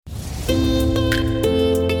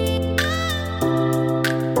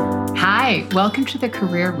Hi, welcome to the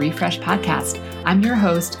Career Refresh Podcast. I'm your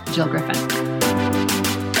host, Jill Griffin.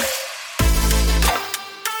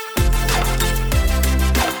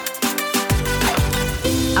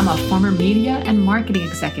 I'm a former media and marketing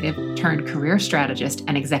executive turned career strategist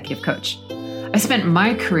and executive coach. I spent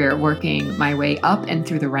my career working my way up and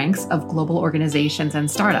through the ranks of global organizations and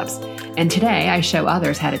startups, and today I show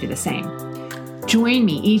others how to do the same. Join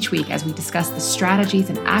me each week as we discuss the strategies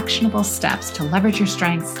and actionable steps to leverage your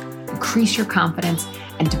strengths, increase your confidence,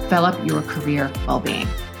 and develop your career well-being.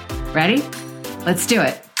 Ready? Let's do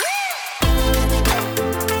it.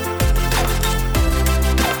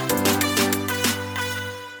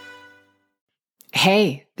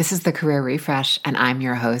 Hey, this is the Career Refresh, and I'm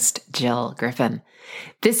your host, Jill Griffin.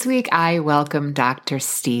 This week, I welcome Dr.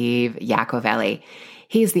 Steve Yacovelli.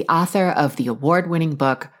 He is the author of the award-winning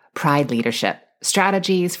book, Pride Leadership: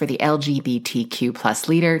 Strategies for the LGBTQ plus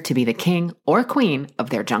leader to be the king or queen of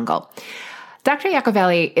their jungle. Dr.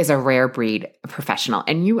 Yacovelli is a rare breed professional,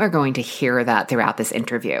 and you are going to hear that throughout this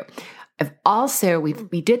interview.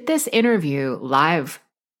 We did this interview live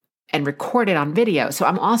and recorded on video, so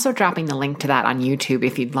I'm also dropping the link to that on YouTube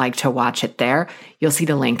if you'd like to watch it there. You'll see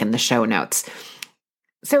the link in the show notes.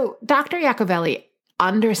 So Dr. Yacovelli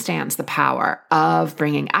understands the power of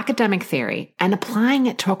bringing academic theory and applying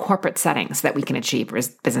it to a corporate setting so that we can achieve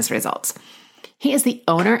business results. He is the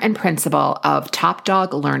owner and principal of Top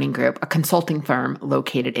Dog Learning Group, a consulting firm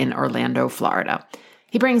located in Orlando, Florida.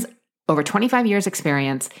 He brings over 25 years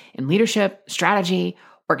experience in leadership, strategy,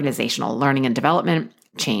 organizational learning and development,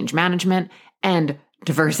 change management, and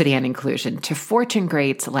diversity and inclusion to Fortune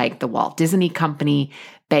greats like the Walt Disney Company,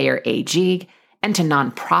 Bayer AG, and to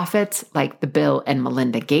nonprofits like the Bill and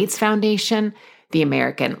Melinda Gates Foundation, the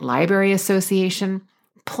American Library Association,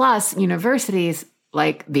 plus universities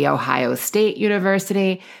like the Ohio State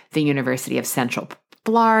University, the University of Central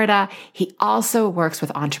Florida. He also works with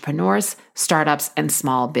entrepreneurs, startups, and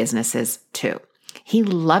small businesses too. He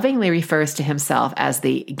lovingly refers to himself as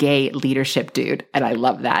the gay leadership dude, and I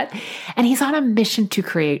love that. And he's on a mission to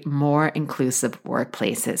create more inclusive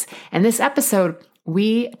workplaces. In this episode,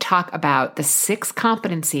 we talk about the 6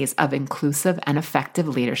 competencies of inclusive and effective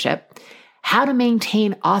leadership, how to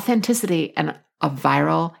maintain authenticity in a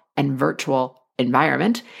viral and virtual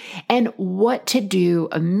environment, and what to do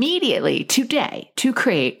immediately today to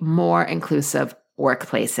create more inclusive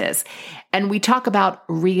workplaces. And we talk about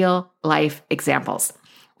real life examples.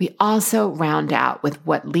 We also round out with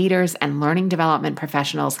what leaders and learning development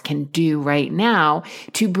professionals can do right now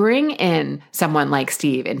to bring in someone like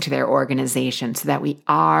Steve into their organization so that we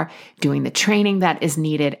are doing the training that is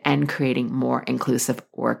needed and creating more inclusive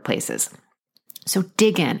workplaces. So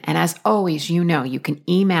dig in. And as always, you can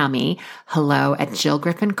email me,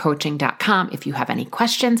 hello@jillgriffincoaching.com if you have any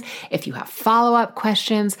questions, if you have follow-up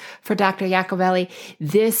questions for Dr. Yacovelli.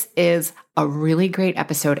 This is a really great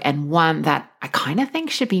episode and one that I kind of think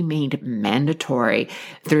should be made mandatory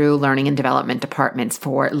through learning and development departments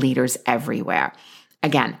for leaders everywhere.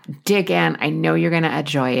 Again, dig in. I know you're going to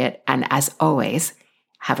enjoy it. And as always,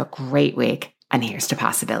 have a great week. And here's to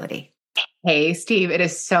possibility. Hey, Steve, it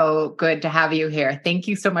is so good to have you here. Thank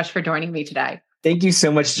you so much for joining me today. Thank you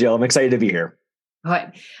so much, Jill. I'm excited to be here.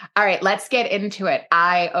 Good. All right, let's get into it.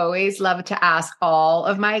 I always love to ask all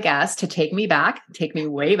of my guests to take me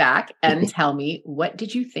way back, and tell me, what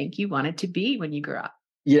did you think you wanted to be when you grew up?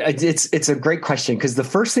 Yeah, it's a great question because the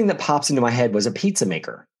first thing that pops into my head was a pizza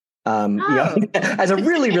maker. As a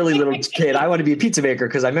really, really little kid, I wanted to be a pizza maker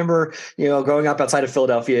because I remember, growing up outside of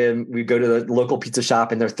Philadelphia, and we'd go to the local pizza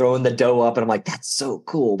shop and they're throwing the dough up and I'm like, that's so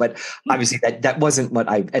cool. But obviously that wasn't what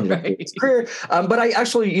I ended up doing in career. But I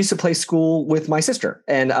actually used to play school with my sister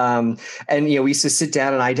and we used to sit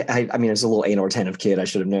down and I mean, as a little 8 or 10 kid, I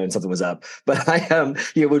should have known something was up, but I,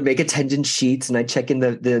 would make attendance sheets and I'd check in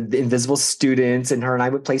the invisible students, and her and I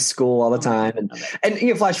would play school all the time.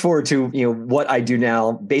 And flash forward to, what I do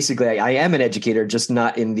now. Basically, I am an educator, just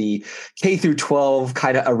not in the K through 12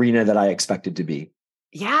 kind of arena that I expected to be.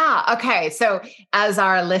 Yeah. Okay. So as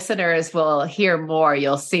our listeners will hear more,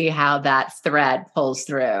 you'll see how that thread pulls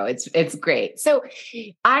through. It's great. So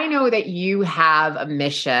I know that you have a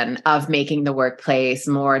mission of making the workplace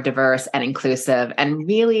more diverse and inclusive and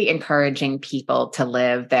really encouraging people to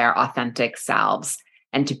live their authentic selves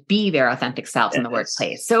and to be their authentic selves in the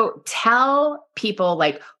workplace. So tell people,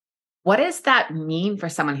 what does that mean for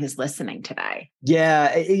someone who's listening today?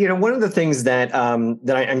 Yeah, one of the things that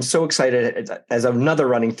I'm so excited as another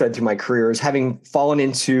running thread through my career is having fallen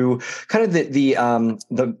into kind of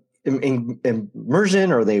the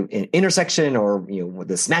immersion, or are they in intersection, or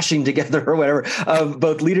the smashing together or whatever of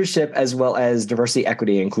both leadership as well as diversity,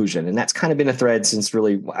 equity, and inclusion? And that's kind of been a thread since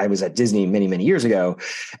really I was at Disney many, many years ago.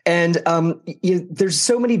 And there's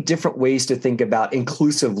so many different ways to think about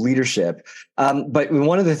inclusive leadership. But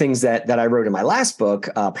one of the things that I wrote in my last book,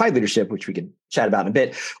 Pride Leadership, which we could chat about in a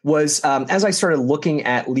bit, was as I started looking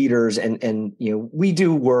at leaders, and we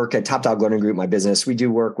do work at Top Dog Learning Group, my business. We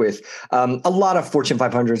do work with a lot of Fortune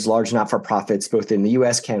 500s, large not-for-profits, both in the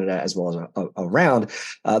U.S., Canada, as well as around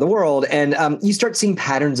the world. And you start seeing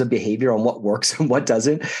patterns of behavior on what works and what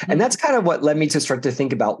doesn't. And that's kind of what led me to start to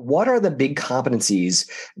think about what are the big competencies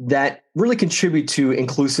that really contribute to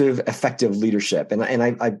inclusive, effective leadership. And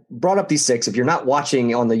I brought up these 6. If you're not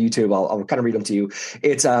watching on the YouTube, I'll kind of read them to you.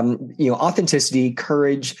 It's authenticity,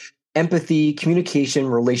 courage, empathy, communication,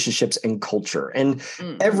 relationships, and culture. And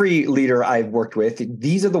every leader I've worked with,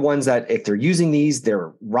 these are the ones that if they're using these,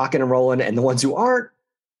 they're rocking and rolling. And the ones who aren't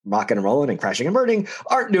rocking and rolling and crashing and burning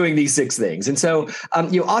aren't doing these 6 things. And so,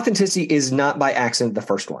 authenticity is not by accident the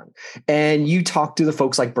first one. And you talk to the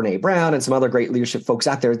folks like Brene Brown and some other great leadership folks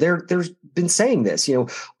out there, there's been saying this,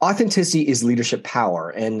 authenticity is leadership power.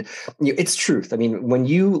 And it's truth. I mean, when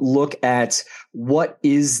you look at what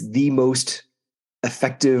is the most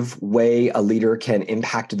effective way a leader can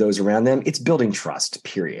impact those around them, it's building trust,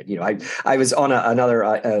 period. I was on another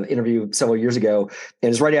interview several years ago, and it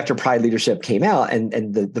was right after Pride Leadership came out,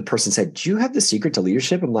 and the person said, "Do you have the secret to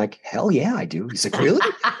leadership?" I'm like, "Hell yeah, I do." He's like, "Really?"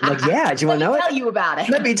 I'm like, "Yeah, do you want to know it?" Tell you about it.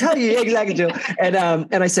 Let me tell you. Yeah, exactly, Jill. And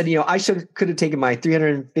I said, I could have taken my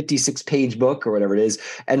 356-page book or whatever it is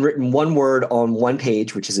and written one word on one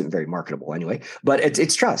page, which isn't very marketable anyway, but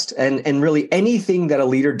it's trust. And really anything that a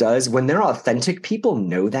leader does, when they're authentic, people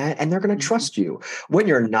know that, and they're going to trust you. When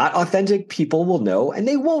you're not authentic, people will know, and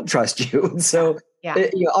they won't trust you. And so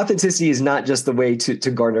authenticity is not just the way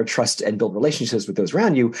to garner trust and build relationships with those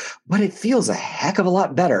around you, but it feels a heck of a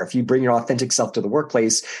lot better if you bring your authentic self to the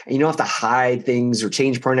workplace, and you don't have to hide things or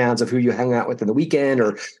change pronouns of who you hang out with in the weekend,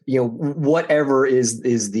 or whatever is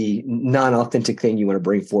the non-authentic thing you want to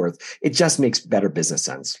bring forth. It just makes better business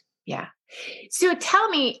sense. Yeah. So tell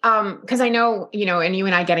me, because I know, and you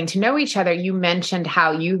and I getting to know each other, you mentioned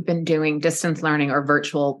how you've been doing distance learning or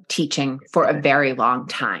virtual teaching for a very long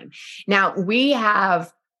time. Now, we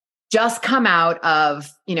have just come out of,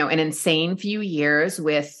 an insane few years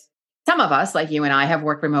with some of us, like you and I, have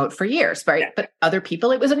worked remote for years, right? Yeah. But other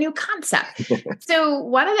people, it was a new concept. So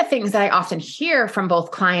one of the things that I often hear from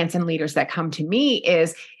both clients and leaders that come to me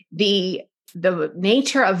is the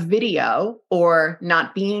nature of video or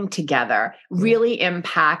not being together really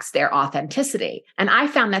impacts their authenticity. And I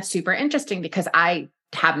found that super interesting because I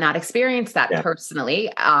have not experienced that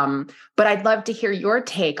personally. But I'd love to hear your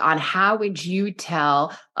take on how would you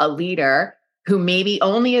tell a leader who maybe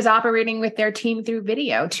only is operating with their team through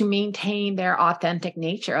video to maintain their authentic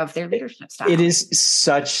nature of their leadership style? It is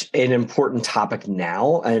such an important topic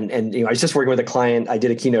now. And I was just working with a client. I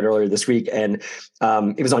did a keynote earlier this week, and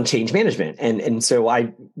it was on change management. And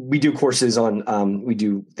so we do courses on, we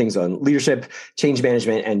do things on leadership, change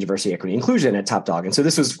management, and diversity, equity, inclusion at Top Dog. And so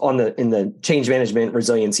this was in the change management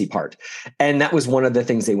resiliency part. And that was one of the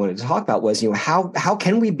things they wanted to talk about was, how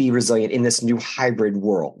can we be resilient in this new hybrid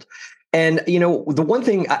world? And, the one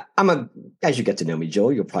thing as you get to know me,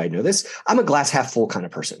 Jill, you'll probably know this, I'm a glass half full kind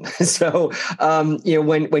of person. So,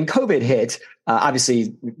 when COVID hit,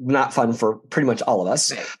 obviously not fun for pretty much all of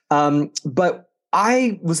us. But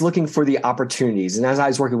I was looking for the opportunities. And as I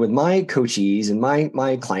was working with my coachees and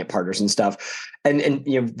my client partners and stuff, and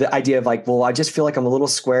the idea of like, well, I just feel like I'm a little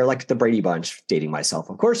square, like the Brady Bunch, dating myself,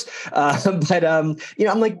 of course. But I'm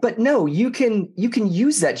like, but no, you can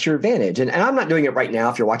use that to your advantage. And I'm not doing it right now.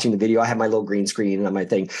 If you're watching the video, I have my little green screen and my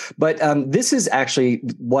thing. But this is actually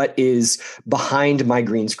what is behind my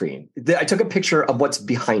green screen. I took a picture of what's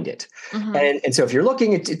behind it. Mm-hmm. And so if you're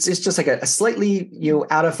looking, it's just like a slightly,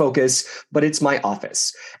 out of focus, but it's my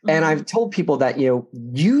office. Mm-hmm. And I've told people that,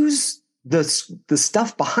 use the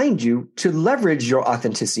stuff behind you to leverage your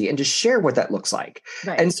authenticity and just share what that looks like.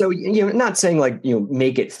 Right. And so, not saying like,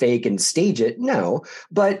 make it fake and stage it. No,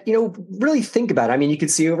 but, really think about it. I mean, you can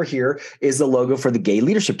see over here is the logo for the Gay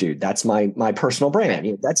Leadership Dude. That's my personal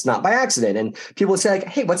brand. That's not by accident. And people say like,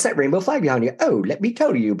 hey, what's that rainbow flag behind you? Oh, let me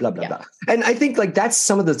tell you, blah, blah, blah. And I think like that's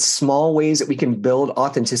some of the small ways that we can build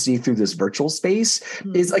authenticity through this virtual space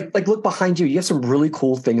is like look behind you. You have some really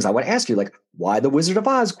cool things I want to ask you, like why the Wizard of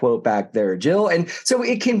Oz quote back there, Jill. And so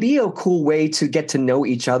it can be a cool way to get to know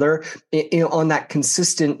each other, on that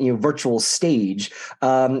consistent, virtual stage.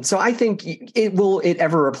 So I think will it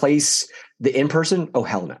ever replace the in-person? Oh,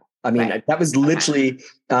 hell no. I mean, Right. that was literally,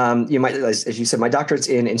 as you said, my doctorate's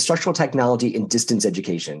in instructional technology and distance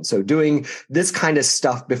education. So doing this kind of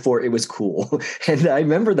stuff before it was cool. And I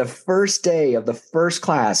remember the first day of the first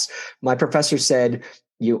class, my professor said,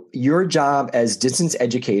 your job as distance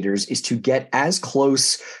educators is to get as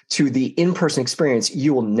close to the in-person experience.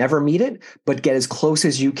 You will never meet it, but get as close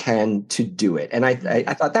as you can to do it. And I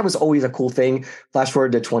thought that was always a cool thing. Flash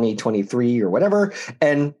forward to 2023 or whatever,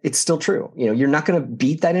 and it's still true. You're not going to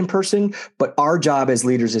beat that in person, but our job as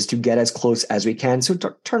leaders is to get as close as we can. So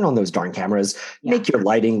turn on those darn cameras, make your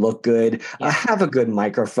lighting look good, have a good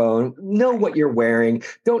microphone, know what you're wearing.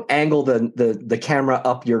 Don't angle the camera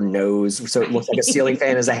up your nose so it looks like a ceiling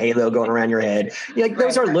fan as a halo going around your head.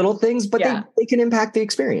 Those are little things, but they can impact the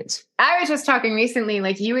experience. I was just talking recently,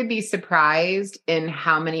 like you would be surprised in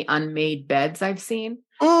how many unmade beds I've seen.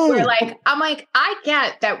 Where I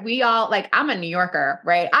get that we all I'm a New Yorker,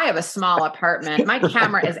 right? I have a small apartment. My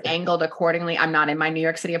camera is angled accordingly. I'm not in my New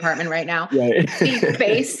York City apartment right now. Right.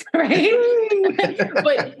 Space, right?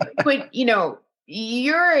 but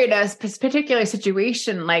you're in a particular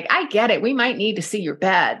situation. I get it. We might need to see your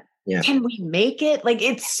bed. Yeah. Can we make it?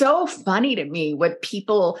 It's so funny to me what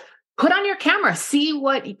people put on your camera, see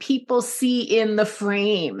what people see in the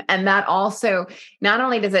frame. And that also, not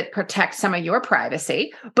only does it protect some of your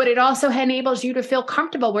privacy, but it also enables you to feel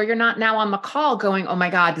comfortable where you're not now on the call going, oh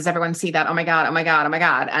my God, does everyone see that? Oh my God, oh my God, oh my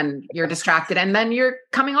God. And you're distracted and then you're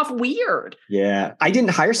coming off weird. Yeah. I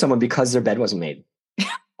didn't hire someone because their bed wasn't made.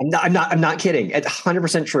 I'm not kidding. It's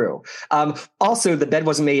 100% true. Also, the bed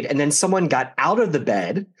wasn't made, and then someone got out of the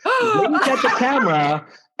bed, looked at the camera,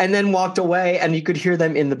 and then walked away, and you could hear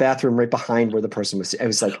them in the bathroom right behind where the person was. It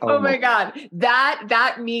was like, oh my God,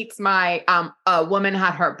 that meets my a woman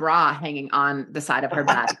had her bra hanging on the side of her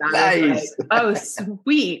bed. Nice. Oh,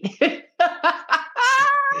 sweet.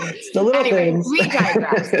 It's the little things. We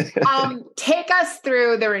digress. Take us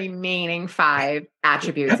through the remaining 5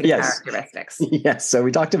 attributes and characteristics. Yes. So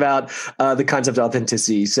we talked about the concept of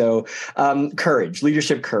authenticity. So courage,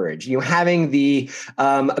 leadership courage, having the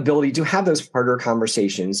ability to have those harder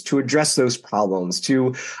conversations, to address those problems,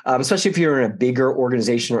 to especially if you're in a bigger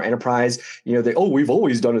organization or enterprise, we've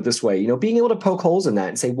always done it this way, being able to poke holes in that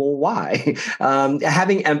and say, well, why?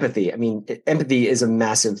 Having empathy. I mean, empathy is a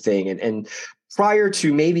massive thing. And prior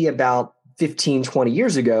to maybe about 15, 20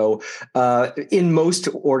 years ago, in most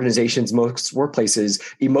organizations, most workplaces,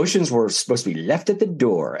 emotions were supposed to be left at the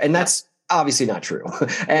door. And that's obviously not true.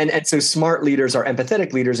 And so smart leaders are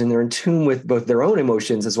empathetic leaders, and they're in tune with both their own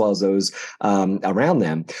emotions as well as those around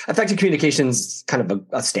them. Effective communication is kind of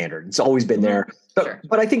a standard. It's always been there.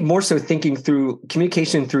 But I think more so thinking through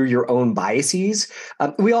communication through your own biases.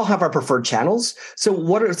 We all have our preferred channels. So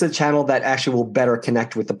what is the channel that actually will better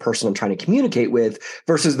connect with the person I'm trying to communicate with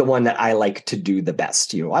versus the one that I like to do the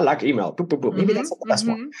best? I like email. Boop, boop, boop. Maybe that's not the best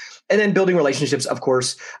one. And then building relationships, of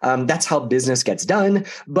course, that's how business gets done,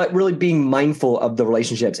 but really being mindful of the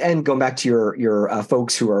relationships. And going back to your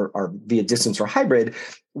folks who are via distance or hybrid,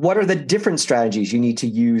 what are the different strategies you need to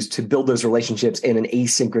use to build those relationships in an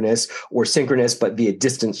asynchronous or synchronous, but via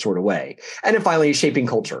distance sort of way? And then finally, shaping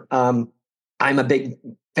culture. I'm a big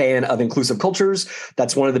fan of inclusive cultures.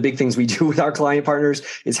 That's one of the big things we do with our client partners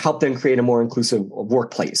is help them create a more inclusive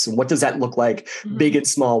workplace. And what does that look like, big and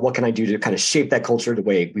small? What can I do to kind of shape that culture the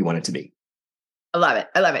way we want it to be? I love it.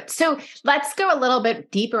 I love it. So let's go a little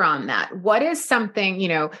bit deeper on that. What is something,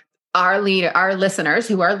 our listeners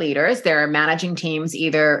who are leaders, they're managing teams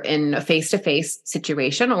either in a face-to-face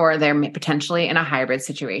situation or they're potentially in a hybrid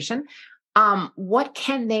situation. What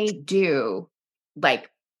can they do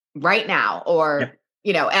right now or,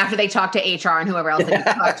 after they talk to HR and whoever else they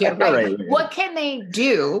talk to, right? Right. What can they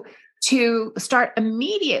do to start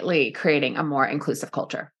immediately creating a more inclusive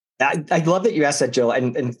culture? I love that you asked that, Jill.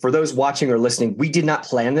 And for those watching or listening, we did not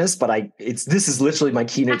plan this, but this is literally my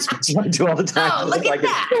keynote speech I do all the time. Oh, look at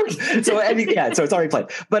that. So it's already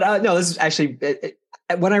planned. But no, this is actually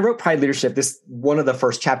when I wrote Pride Leadership, one of the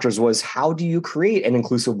first chapters was how do you create an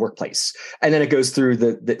inclusive workplace? And then it goes through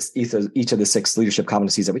each of the 6 leadership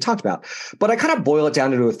competencies that we talked about. But I kind of boil it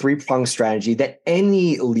down into a 3-pronged strategy that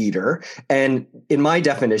any leader, and in my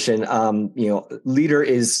definition, leader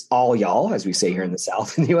is all y'all, as we say here in the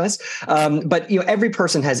South in the US. But every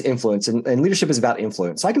person has influence, and leadership is about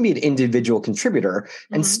influence. So I can be an individual contributor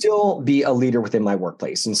and still be a leader within my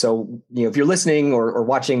workplace. And so, if you're listening or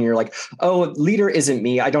watching, and you're like, oh, leader isn't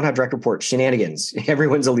me. I don't have direct reports. Shenanigans.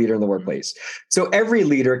 Everyone's a leader in the workplace. So every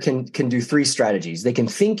leader can do 3 strategies. They can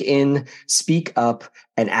think in, speak up,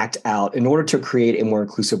 and act out in order to create a more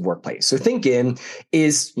inclusive workplace. So think in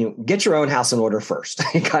is, get your own house in order first.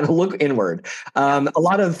 Kind of look inward. A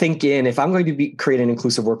lot of think in, if I'm going to create an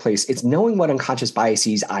inclusive workplace, it's knowing what unconscious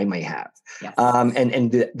biases I might have. Yes.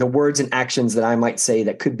 And the words and actions that I might say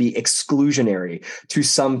that could be exclusionary to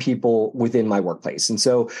some people within my workplace. And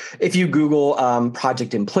so if you Google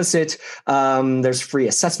Project Implicit, there's free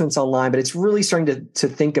assessments online, but it's really starting to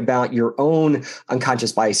think about your own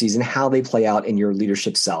unconscious biases and how they play out in your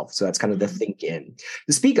leadership self. So that's kind of the think in.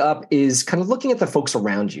 The speak up is kind of looking at the folks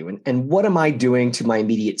around you and what am I doing to my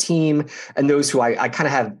immediate team and those who I kind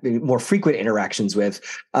of have more frequent interactions with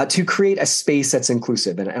to create a space that's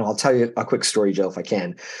inclusive. And I'll tell you a quick story, Joe, if I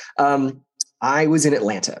can. I was in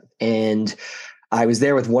Atlanta and I was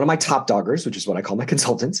there with one of my top doggers, which is what I call my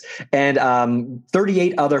consultants, and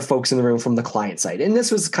 38 other folks in the room from the client side. And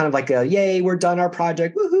this was kind of like a, yay, we're done our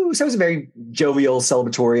project, woohoo. So it was a very jovial,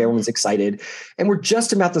 celebratory, everyone's excited. And we're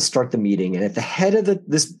just about to start the meeting. And at the head of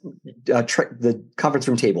the conference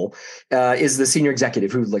room table is the senior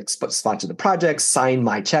executive who sponsored the project, signed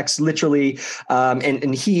my checks, literally.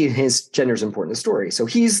 And his gender is important in the story. So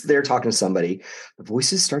he's there talking to somebody. The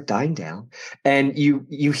voices start dying down. And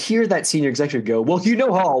you hear that senior executive go, well, you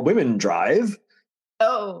know how all women drive.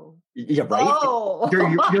 Oh. Yeah, right? Oh.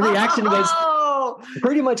 Your reaction was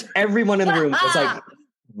pretty much everyone in the room was like,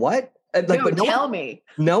 what? Tell me.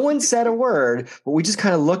 No one said a word, but we just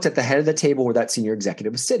kind of looked at the head of the table where that senior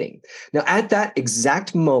executive was sitting. Now, at that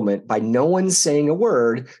exact moment, by no one saying a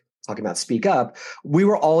word, talking about speak up, we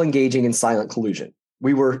were all engaging in silent collusion.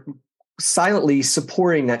 We were silently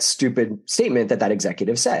supporting that stupid statement that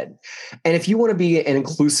executive said. And if you want to be an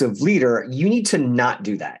inclusive leader, you need to not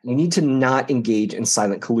do that. You need to not engage in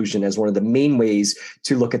silent collusion as one of the main ways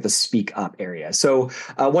to look at the speak up area. So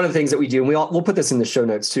one of the things that we do, and we'll put this in the show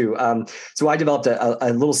notes too. So I developed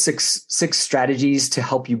a little six strategies to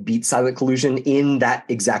help you beat silent collusion in that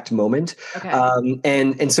exact moment. Okay.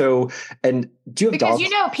 And do you have dogs?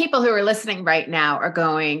 Because people who are listening right now are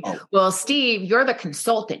going, well, Steve, you're the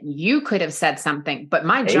consultant. You could have said something, but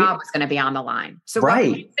my job was going to be on the line. So what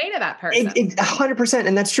would you say to that person? 100%.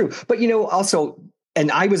 And that's true. But, also,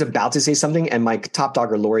 and I was about to say something and my top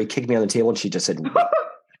dogger, Lori, kicked me on the table and she just said,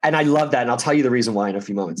 and I love that. And I'll tell you the reason why in a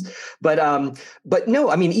few moments. But no,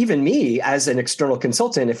 I mean, even me as an external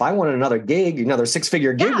consultant, if I wanted another gig, another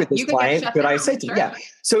 6-figure gig with this client, could I say to you? Yeah.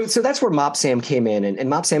 So that's where MopSam came in. And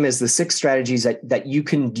MopSam is the 6 strategies that you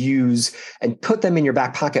can use and put them in your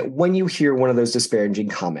back pocket when you hear one of those disparaging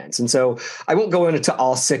comments. And so I won't go into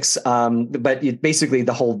all 6, but basically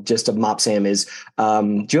the whole gist of MopSam is,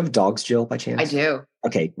 do you have dogs, Jill, by chance? I do.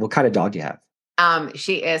 Okay. What kind of dog do you have?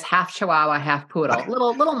 She is half Chihuahua, half Poodle.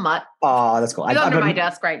 Little mutt. Oh, that's cool. He's under my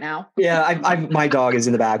desk right now. Yeah, my dog is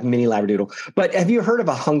in the back, mini Labradoodle. But have you heard of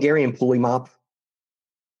a Hungarian pulley mop?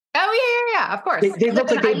 Oh, yeah, of course. They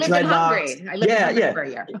look like they have dreadlocks. I lived in Hungary for a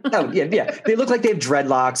year. Oh, yeah. They look like they have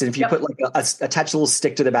dreadlocks. And if you put like attach a little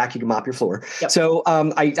stick to the back, you can mop your floor. Yep. So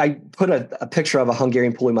I put a picture of a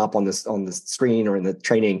Hungarian pulley mop on the screen or in the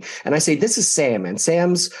training. And I say, this is Sam. And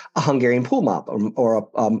Sam's a Hungarian pulley mop or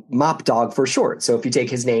a mop dog for short. So if you take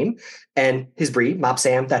his name and his breed,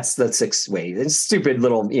 MopSam, that's the 6 ways. It's a stupid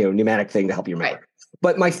little pneumatic thing to help you remember. Right.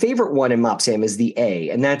 But my favorite one in MopSam is the A,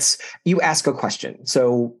 and that's you ask a question.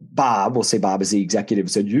 So Bob, we'll say Bob is the executive,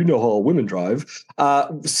 said, you know how women drive.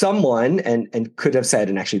 Someone, and could have said,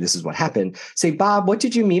 and actually this is what happened, say, Bob, what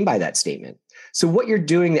did you mean by that statement? So what you're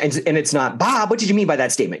doing, and it's not, Bob, what did you mean by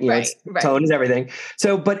that statement? It's tone is everything.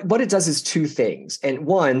 So, but what it does is 2 things. And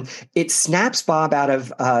one, it snaps Bob out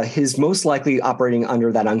of his most likely operating under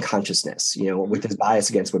that unconsciousness, with his bias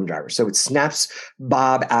against women drivers. So it snaps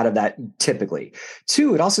Bob out of that typically.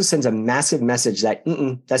 2, it also sends a massive message that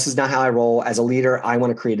this is not how I roll. As a leader, I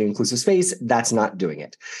want to create an inclusive space. That's not doing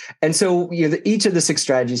it. And so each of the 6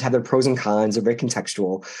 strategies have their pros and cons. They're very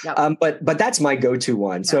contextual. Yep. But that's my go-to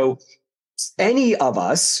one. Yep. So any of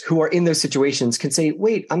us who are in those situations can say,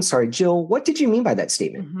 wait, I'm sorry, Jill, what did you mean by that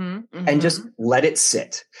statement? And just let it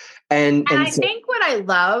sit. And I think what I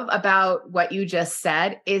love about what you just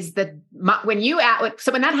said is that when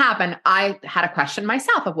that happened, I had a question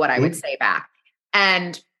myself of what I would say back.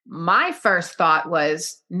 And my first thought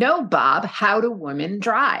was, no, Bob, how do women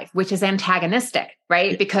drive? Which is antagonistic,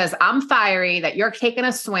 right? Because I'm fiery that you're taking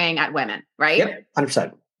a swing at women, right? Yep,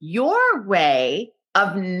 100%. Your way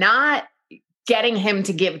of not getting him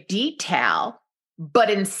to give detail,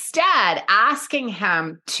 but instead asking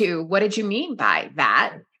him to, what did you mean by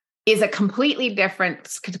that, is a completely different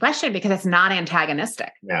question because it's not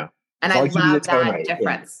antagonistic. Yeah. And I love that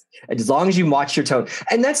difference. Yeah. As long as you watch your tone.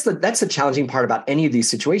 And that's the challenging part about any of these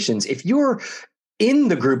situations. If you're in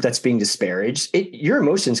the group that's being disparaged, your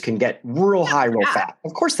emotions can get real high, real fast.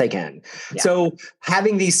 Of course they can. Yeah. So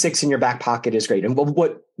having these 6 in your back pocket is great. And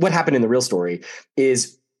what happened in the real story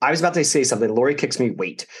is I was about to say something. Lori kicks me,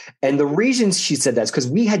 wait. And the reason she said that is because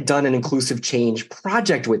we had done an inclusive change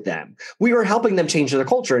project with them. We were helping them change their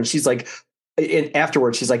culture. And she's like, and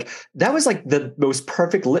afterwards, she's like, that was like the most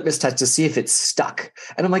perfect litmus test to see if it stuck.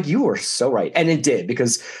 And I'm like, you are so right. And it did,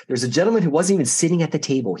 because there's a gentleman who wasn't even sitting at the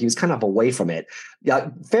table. He was kind of away from it,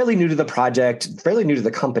 fairly new to the project, fairly new to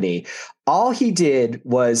the company. All he did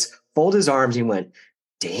was fold his arms. He went,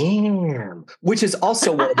 damn, which is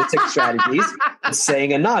also one of the 6 strategies. It's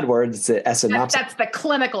saying a nod word. It's a synopsis. That's the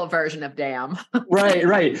clinical version of damn.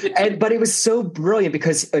 Right. But it was so brilliant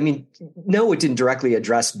because, I mean, no, it didn't directly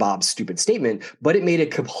address Bob's stupid statement, but it made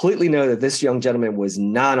it completely know that this young gentleman was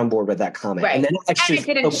not on board with that comment. Right. And then it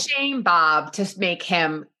didn't shame Bob to make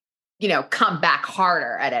him, come back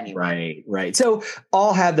harder at anyone. Right. So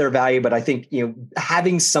all have their value, but I think,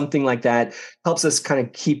 having something like that helps us kind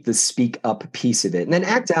of keep the speak up piece of it. And then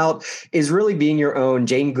act out is really being your own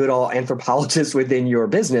Jane Goodall anthropologist within your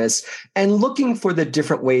business and looking for the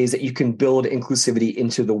different ways that you can build inclusivity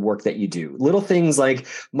into the work that you do. Little things like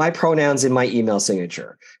my pronouns in my email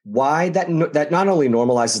signature. Why that not only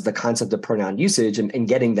normalizes the concept of pronoun usage and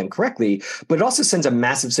getting them correctly, but it also sends a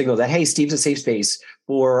massive signal that, hey, Steve's a safe space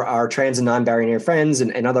for our trans and non-binary friends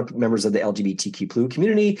and other members of the LGBTQ+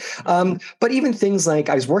 community. But even things like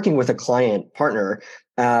I was working with a client partner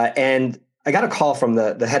and I got a call from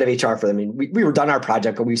the head of HR for them. I mean, we were done our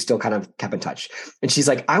project, but we still kind of kept in touch. And she's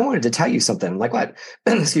like, I wanted to tell you something. I'm like, what?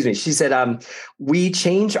 Excuse me. She said, we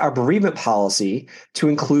changed our bereavement policy to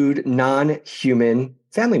include non-human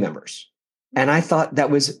family members. And I thought that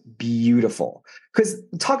was beautiful. Because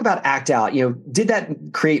talk about act out, did that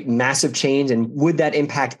create massive change and would that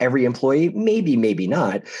impact every employee? Maybe, maybe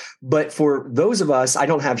not. But for those of us, I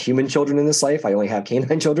don't have human children in this life. I only have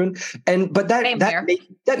canine children. But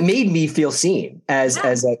that made me feel seen as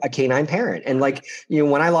a canine parent. And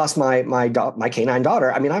when I lost my canine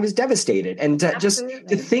daughter, I mean, I was devastated. And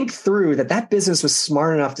to think through that business was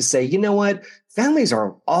smart enough to say, you know what? Families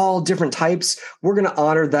are all different types. We're going to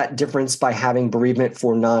honor that difference by having bereavement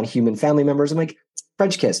for non-human family members. I'm like,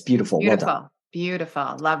 French kiss, beautiful. Beautiful. Well done.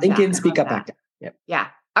 Beautiful. Love Think that. in, speak up, act out. Yep. Yeah.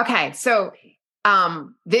 Okay. So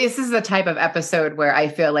this is the type of episode where I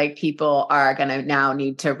feel like people are going to now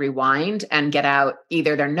need to rewind and get out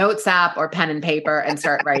either their notes app or pen and paper and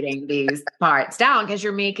start writing these parts down, because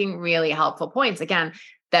you're making really helpful points. Again,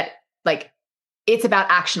 that it's about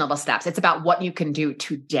actionable steps. It's about what you can do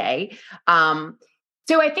today.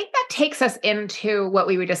 So I think that takes us into what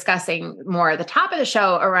we were discussing more at the top of the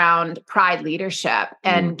show around pride leadership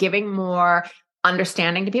and giving more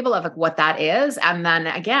understanding to people of what that is. And then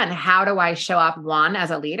again, how do I show up as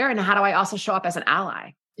a leader, and how do I also show up as an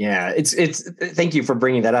ally? Yeah, it's thank you for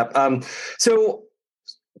bringing that up. So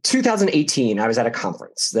 2018, I was at a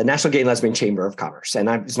conference, the National Gay and Lesbian Chamber of Commerce, and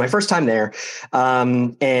it was my first time there.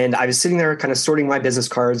 And I was sitting there kind of sorting my business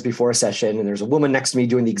cards before a session, and there's a woman next to me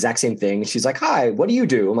doing the exact same thing. She's like, hi, what do you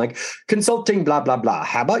do? I'm like, consulting, blah, blah, blah.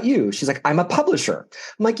 How about you? She's like, I'm a publisher.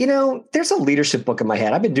 I'm like, there's a leadership book in my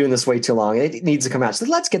head. I've been doing this way too long. It needs to come out. She said,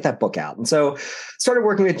 let's get that book out. And so started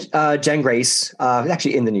working with Jen Grace,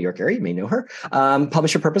 actually in the New York area. You may know her.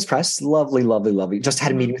 Publisher Purpose Press. Lovely, lovely, lovely. Just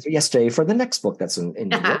had a meeting with her yesterday for the next book that's in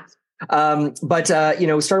New York.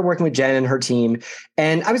 Started working with Jen and her team,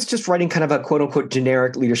 and I was just writing kind of a quote unquote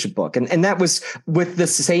generic leadership book. And that was with the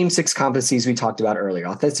same 6 competencies we talked about earlier: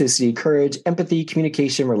 authenticity, courage, empathy,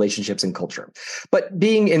 communication, relationships, and culture. But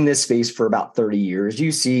being in this space for about 30 years,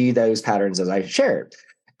 you see those patterns as I shared.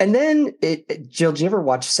 And then Jill, did you ever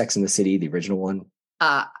watch Sex and the City, the original one?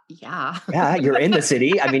 Yeah. Yeah, you're in the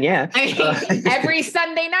city. I mean, yeah. Every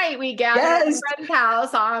Sunday night we gather at a friend's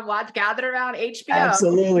house gathered around HBO.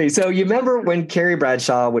 Absolutely. So you remember when Carrie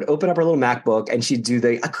Bradshaw would open up her little MacBook and she'd do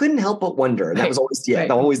I couldn't help but wonder. And that was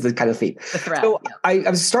always the kind of theme. So I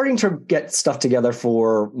was starting to get stuff together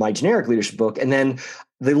for my generic leadership book. And then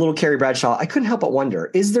the little Carrie Bradshaw, I couldn't help but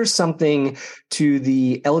wonder, is there something to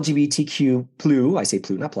the LGBTQ+, I say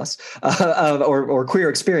plus, not plus, or queer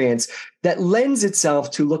experience that lends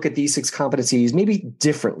itself to look at these 6 competencies maybe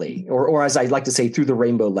differently, or as I like to say, through the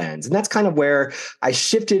rainbow lens. And that's kind of where I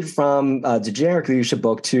shifted from the generic leadership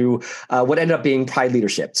book to what ended up being Pride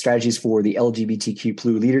Leadership, Strategies for the LGBTQ+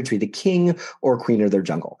 Leader to be the king or queen of their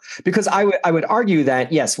jungle. Because I would argue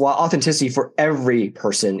that, yes, while authenticity for every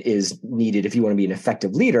person is needed if you want to be an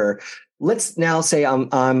effective leader, let's now say I'm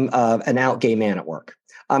an out gay man at work.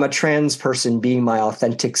 I'm a trans person being my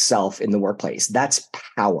authentic self in the workplace. That's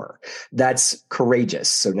power. That's courageous.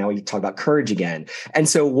 So now we talk about courage again. And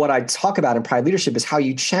so what I talk about in Pride Leadership is how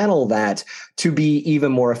you channel that to be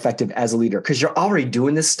even more effective as a leader, because you're already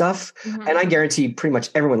doing this stuff. Mm-hmm. And I guarantee pretty much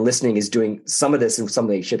everyone listening is doing some of this in some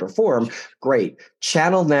way, shape, or form. Great.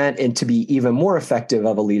 Channel that and to be even more effective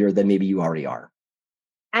of a leader than maybe you already are.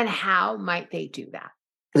 And how might they do that?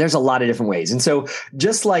 There's a lot of different ways. And so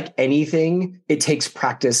just like anything, it takes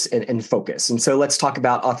practice and focus. And so let's talk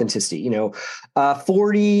about authenticity. About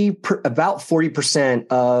 40%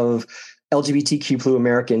 of LGBTQ+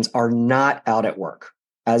 Americans are not out at work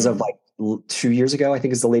as of like 2 years ago, I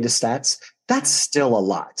think is the latest stats. That's still a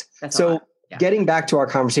lot. That's so a lot. Yeah. Getting back to our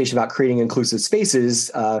conversation about creating inclusive spaces,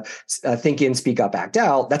 think in, speak up, act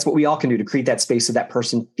out. That's what we all can do to create that space so that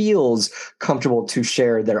person feels comfortable to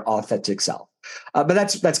share their authentic self. But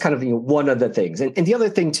that's kind of one of the things. And the other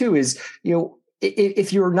thing too is,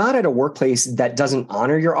 if you're not at a workplace that doesn't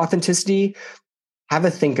honor your authenticity, have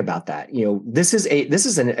a think about that. This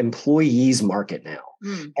is an employee's market now.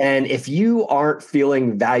 And if you aren't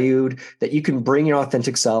feeling valued, that you can bring your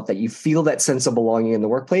authentic self, that you feel that sense of belonging in the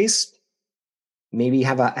workplace, maybe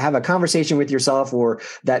have a conversation with yourself or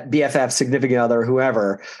that BFF, significant other,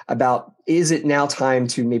 whoever, about, is it now time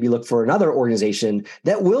to maybe look for another organization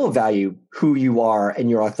that will value who you are and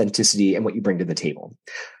your authenticity and what you bring to the table?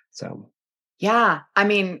 So, yeah, I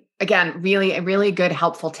mean, again, really, really good,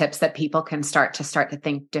 helpful tips that people can start to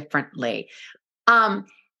think differently.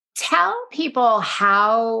 Tell people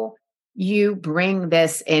how you bring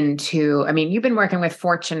this into, I mean, you've been working with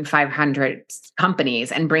Fortune 500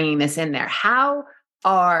 companies and bringing this in there. How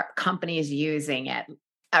are companies using it?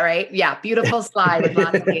 All right. Yeah. Beautiful slide with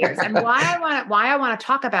lots of leaders. And why I want to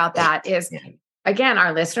talk about that is, again,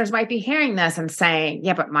 our listeners might be hearing this and saying,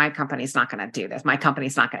 yeah, but my company's not going to do this. My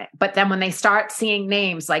company's not going to. But then when they start seeing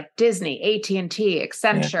names like Disney, AT&T,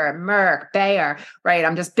 Accenture, Merck, Bayer, right?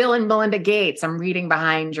 I'm just Bill and Melinda Gates. I'm reading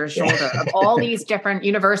behind your shoulder of all these different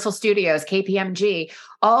Universal Studios, KPMG,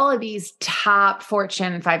 all of these top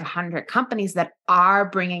Fortune 500 companies that are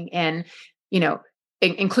bringing in,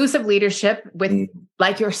 inclusive leadership with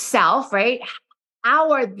like yourself, right?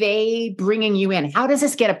 How are they bringing you in? How does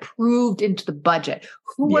this get approved into the budget?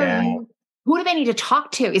 Who are you? Who do they need to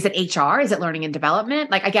talk to? Is it HR? Is it learning and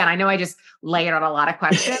development? Like, again, I know I just layered on a lot of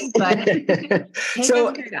questions, but take us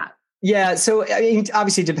through that. Yeah. So, I mean,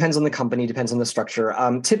 obviously it depends on the company, depends on the structure.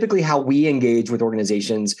 Typically how we engage with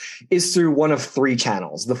organizations is through one of three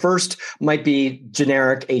channels. The first might be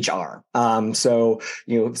generic HR.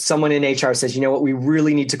 Someone in HR says, you know what, we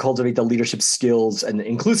really need to cultivate the leadership skills and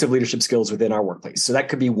inclusive leadership skills within our workplace. So that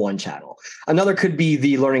could be one channel. Another could be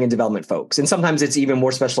the learning and development folks. And sometimes it's even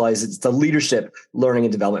more specialized. It's the leadership learning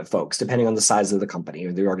and development folks, depending on the size of the company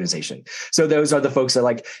or the organization. So those are the folks that are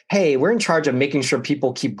like, hey, we're in charge of making sure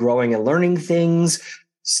people keep growing and learning things.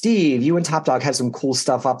 Steve, you and Top Dog have some cool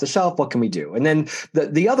stuff off the shelf. What can we do? And then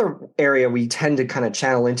the other area we tend to kind of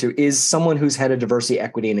channel into is someone who's head of diversity,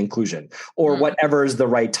 equity, and inclusion, or whatever is the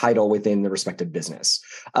right title within the respective business.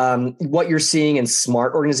 What you're seeing in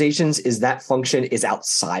smart organizations is that function is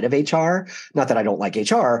outside of HR. Not that I don't like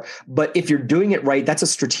HR, but if you're doing it right, that's a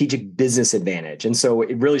strategic business advantage. And so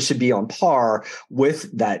it really should be on par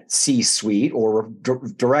with that C-suite or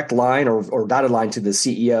direct line or dotted line to the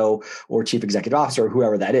CEO or chief executive officer, or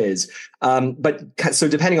whoever that is. But so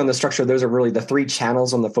depending on the structure, those are really the three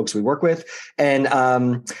channels on the folks we work with. And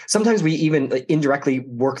sometimes we even indirectly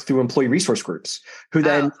work through employee resource groups who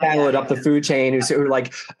then channel it up the food chain, who are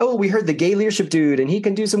like, oh, we heard the gay leadership dude and he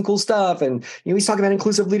can do some cool stuff. And he's talking about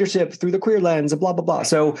inclusive leadership through the queer lens and blah, blah, blah.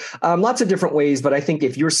 So lots of different ways. But I think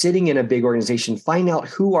if you're sitting in a big organization, find out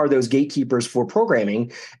who are those gatekeepers for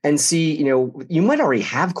programming and see, you might already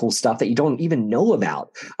have cool stuff that you don't even know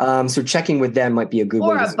about. So checking with them might be a good way.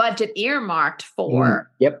 Or a budget earmarked for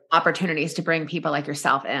opportunities to bring people like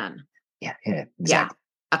yourself in. Yeah, exactly. Yeah.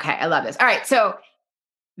 Okay, I love this. All right, so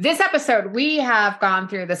this episode, we have gone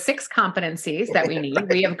through the 6 competencies that we need.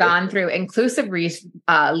 We have gone through inclusive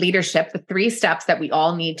leadership, the 3 steps that we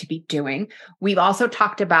all need to be doing. We've also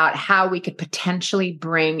talked about how we could potentially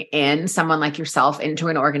bring in someone like yourself into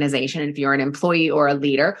an organization, if you're an employee or a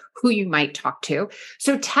leader, who you might talk to.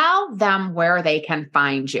 So tell them where they can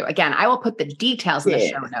find you. Again, I will put the details in the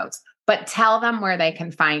show notes, but tell them where they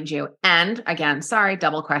can find you. And again, sorry,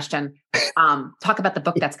 double question. Talk about the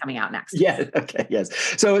book that's coming out next. Yeah. Okay. Yes.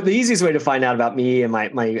 So the easiest way to find out about me and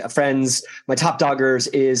my friends, my top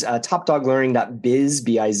doggers, is topdoglearning.biz,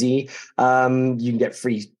 B-I-Z. You can get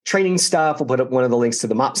free training stuff. We'll put up one of the links to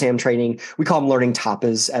the MopSam training. We call them learning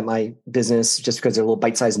tapas at my business just because they're little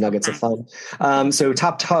bite-sized nuggets of fun. So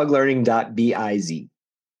topdoglearning.biz.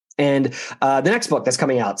 And the next book that's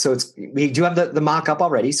coming out. So we do have the mock up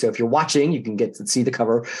already. So if you're watching, you can get to see the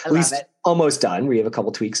cover. At least almost done. We have a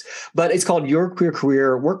couple tweaks, but it's called Your Queer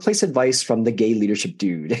Career: Workplace Advice from the Gay Leadership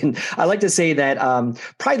Dude. And I like to say that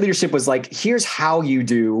Pride Leadership was like, here's how you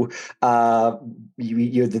do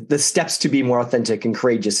the steps to be more authentic and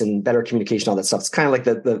courageous and better communication, all that stuff. It's kind of like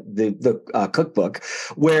the cookbook,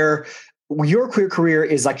 where Your Queer Career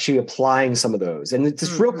is actually applying some of those. And it's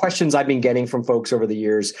just real questions I've been getting from folks over the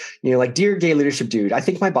years, like, dear gay leadership dude, I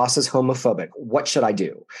think my boss is homophobic. What should I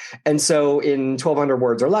do? And so in 1,200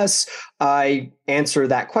 words or less, I answer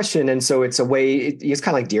that question. And so it's a way, it's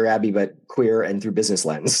kind of like Dear Abby, but queer and through business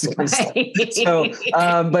lens. Right. So,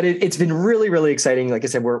 but it's been really, really exciting. Like I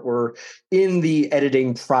said, we're in the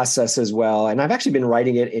editing process as well. And I've actually been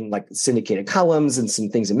writing it in like syndicated columns and some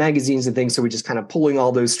things in magazines and things. So we're just kind of pulling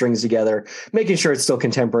all those strings together, making sure it's still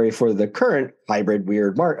contemporary for the current hybrid,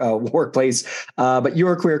 weird workplace. But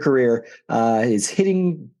Your Queer Career is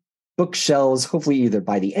hitting bookshelves, hopefully either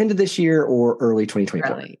by the end of this year or early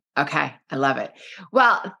 2024. Early. Okay. I love it.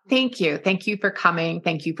 Well, thank you. Thank you for coming.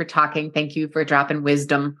 Thank you for talking. Thank you for dropping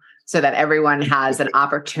wisdom so that everyone has an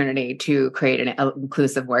opportunity to create an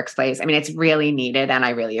inclusive workspace. I mean, it's really needed, and I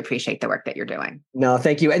really appreciate the work that you're doing. No,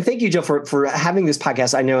 thank you. And thank you, Jill, for having this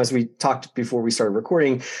podcast. I know, as we talked before we started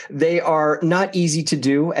recording, they are not easy to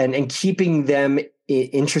do, and keeping them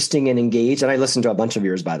interesting and engaged. And I listened to a bunch of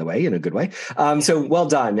yours, by the way, in a good way. So well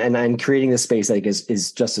done. And creating this space, I think,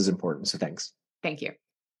 is just as important. So thanks. Thank you.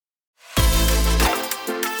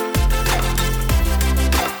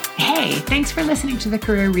 Hey, thanks for listening to the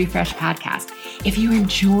Career Refresh podcast. If you're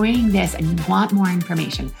enjoying this and you want more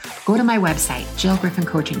information, go to my website,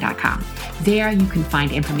 jillgriffincoaching.com. There you can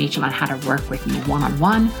find information on how to work with me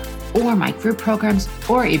one-on-one, or my group programs,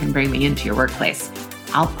 or even bring me into your workplace.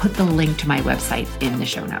 I'll put the link to my website in the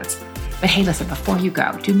show notes. But hey, listen, before you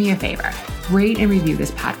go, do me a favor, rate and review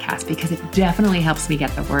this podcast, because it definitely helps me get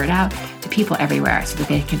the word out to people everywhere so that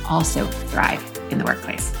they can also thrive in the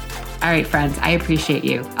workplace. All right, friends, I appreciate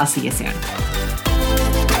you. I'll see you soon.